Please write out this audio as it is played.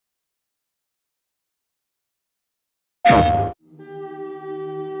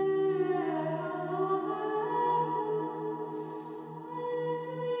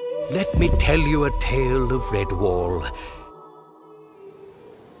Let me tell you a tale of Redwall.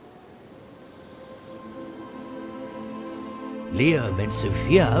 Liam and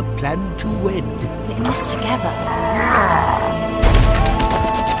Sophia planned to wed. We're in this together.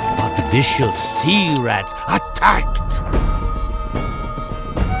 But vicious sea rats attacked.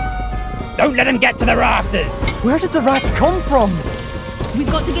 Don't let them get to the rafters! Where did the rats come from?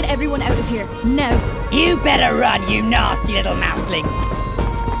 We've got to get everyone out of here, now. You better run, you nasty little mouselings!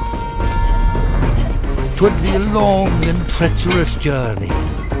 'Twould be a long and treacherous journey.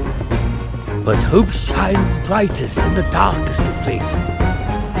 But hope shines brightest in the darkest of places.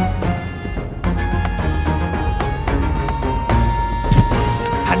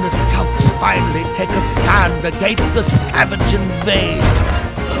 And the scouts finally take a stand against the savage invaders.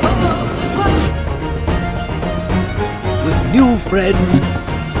 With new friends,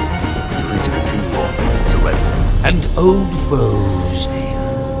 we need to continue on to Redwall. And old foes.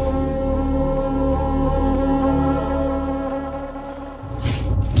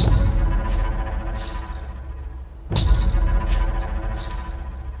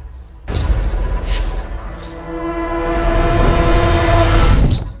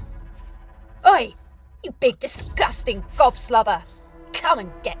 Oi! You big disgusting gobslobber! Come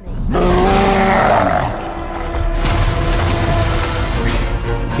and get me!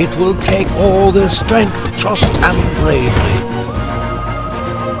 It will take all their strength, trust, and bravery.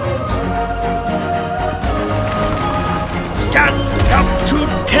 Stand up to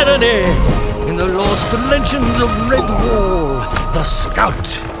tyranny in the Lost Legends of REDWALL, the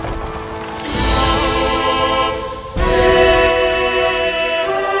Scout.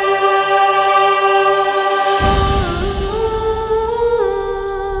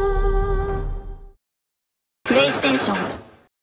 PlayStation